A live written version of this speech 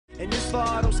for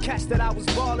all those cats that I was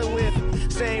ballin'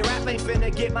 with. Saying rap ain't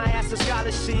finna get my ass a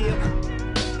scholarship.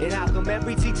 And how come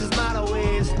every teacher's motto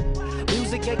is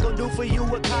music ain't gon' do for you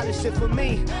what college shit for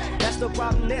me? That's the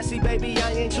problem there, see baby,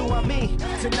 I ain't you, I'm me.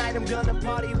 Tonight I'm gonna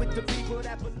party with the people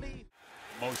that believe.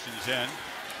 Motions in.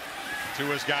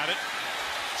 Tua's got it.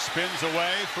 Spins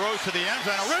away, throws to the end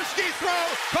zone. A risky throw,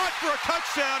 caught for a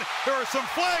touchdown. There are some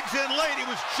flags in late. It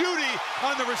was Judy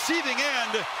on the receiving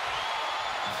end.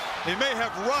 They may have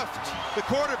roughed the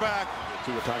quarterback.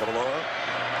 Tua Tagovailoa,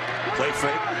 play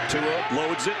fake. Tua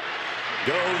loads it,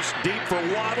 goes deep for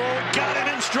Waddle, got it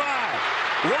in stride.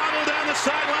 Waddle down the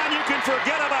sideline, you can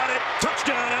forget about it.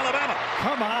 Touchdown, Alabama.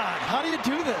 Come on, how do you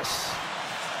do this?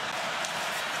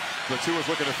 The Tua's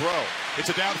looking to throw. It's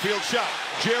a downfield shot.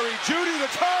 Jerry Jeudy, the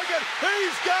target.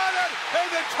 He's got it, and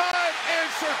the time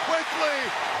answer quickly.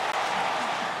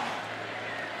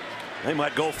 They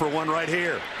might go for one right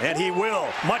here, and he will.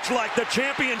 Much like the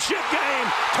championship game.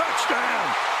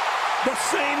 Touchdown. The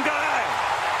same guy.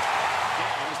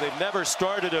 They've never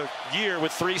started a year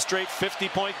with 3 straight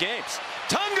 50-point games.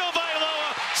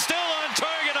 Tagovailoa still on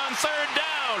target on 3rd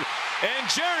down. And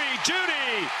Jerry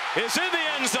Jeudy is in the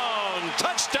end zone.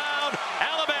 Touchdown,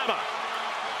 Alabama.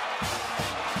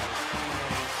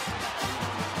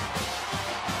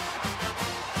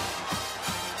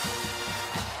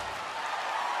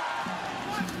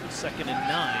 Second and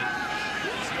 9.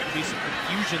 Seems to be some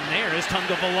confusion there as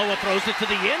Tagovailoa throws it to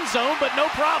the end zone, but no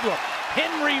problem.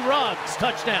 Henry Ruggs,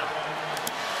 touchdown.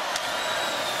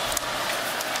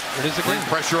 It is again.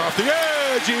 Pressure off the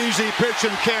edge. Easy pitch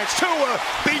and catch. Tua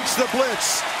beats the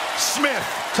blitz. Smith,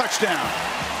 touchdown.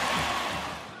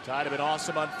 Tide have been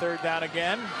awesome on 3rd down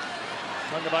again.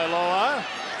 Tagovailoa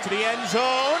to the end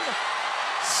zone.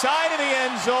 Side of the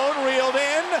end zone, reeled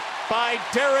in by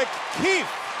Derek Keefe.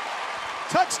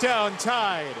 Touchdown,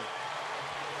 Tide.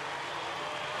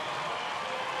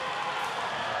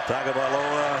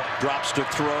 Tagovailoa drops to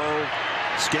throw,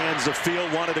 scans the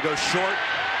field, wanted to go short.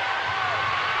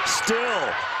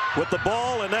 Still with the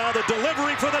ball, and now the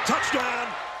delivery for the touchdown.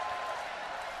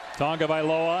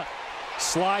 Tagovailoa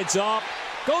slides up,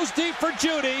 goes deep for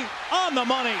Jeudy, on the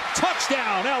money.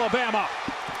 Touchdown, Alabama.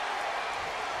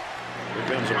 Here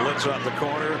comes a blitz off the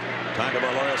corner.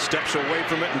 Tagovailoa steps away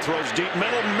from it and throws deep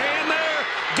middle. Man there,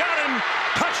 got him.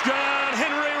 Touchdown,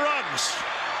 Henry Ruggs.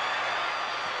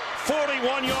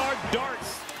 41-yard dart.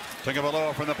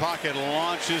 Tagovailoa from the pocket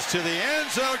launches to the end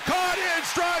zone. Caught in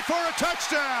stride for a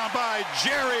touchdown by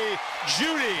Jerry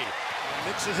Jeudy.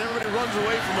 Mixes, everybody runs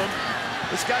away from him.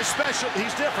 This guy's special. He's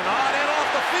different. On and off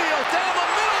the field. Down the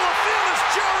middle of the field is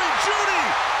Jerry Jeudy.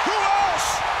 Who else?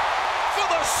 For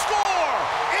the score.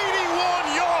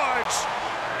 81 yards.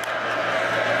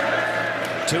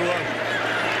 Tua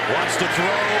wants to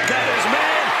throw. Got his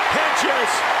man.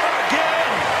 Catches again.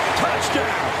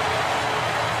 Touchdown.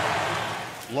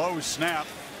 Low snap,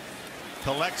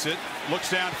 collects it,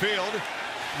 looks downfield,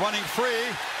 running free.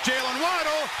 Jalen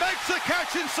Waddle makes the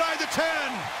catch inside the 10.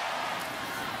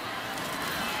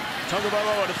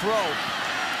 Tagovailoa to throw.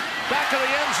 Back of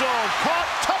the end zone. Caught.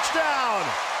 Touchdown.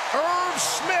 Irv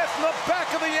Smith in the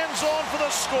back of the end zone for the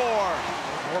score.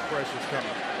 More pressure's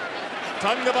coming.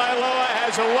 Tagovailoa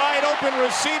has a wide open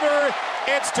receiver.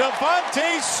 It's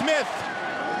Devontae Smith.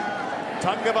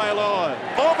 Tagovailoa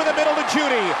over the middle to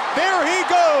Jeudy. There he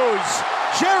goes.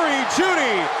 Jerry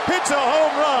Jeudy hits a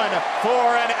home run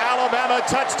for an Alabama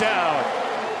touchdown.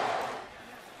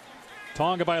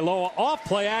 Tagovailoa off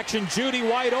play action. Jeudy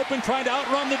wide open, trying to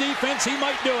outrun the defense. He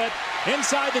might do it.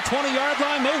 Inside the 20-yard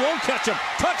line, they won't catch him.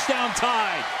 Touchdown,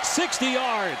 Tide. 60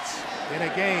 yards. In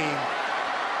a game.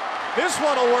 This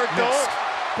one will work though.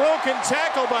 Broken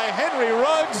tackle by Henry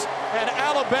Ruggs, and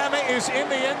Alabama is in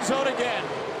the end zone again.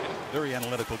 Very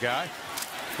analytical guy.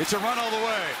 It's a run all the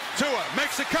way. Tua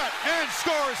makes a cut and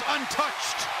scores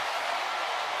untouched.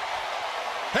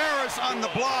 Harris on the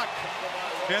block.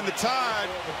 And the Tide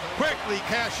quickly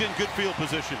cash in good field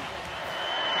position.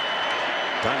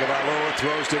 Tagovailoa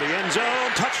throws to the end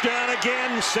zone. Touchdown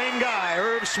again. Same guy,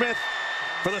 Irv Smith,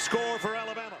 for the score for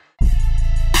Alabama.